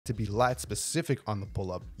To be lat specific on the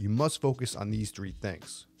pull-up, you must focus on these three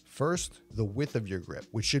things. First, the width of your grip,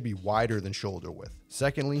 which should be wider than shoulder width.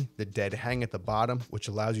 Secondly, the dead hang at the bottom, which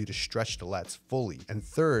allows you to stretch the lats fully. And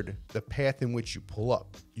third, the path in which you pull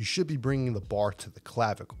up. You should be bringing the bar to the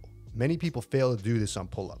clavicle. Many people fail to do this on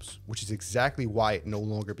pull-ups, which is exactly why it no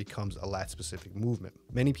longer becomes a lat-specific movement.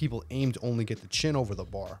 Many people aim to only get the chin over the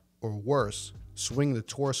bar, or worse, swing the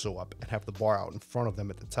torso up and have the bar out in front of them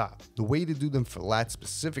at the top. The way to do them for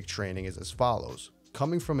lat-specific training is as follows.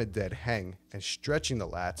 Coming from a dead hang and stretching the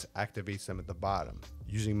lats activates them at the bottom.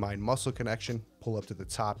 Using mind-muscle connection, pull up to the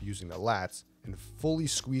top using the lats, and fully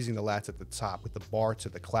squeezing the lats at the top with the bar to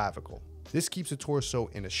the clavicle. This keeps the torso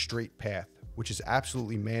in a straight path, which is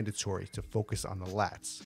absolutely mandatory to focus on the lats.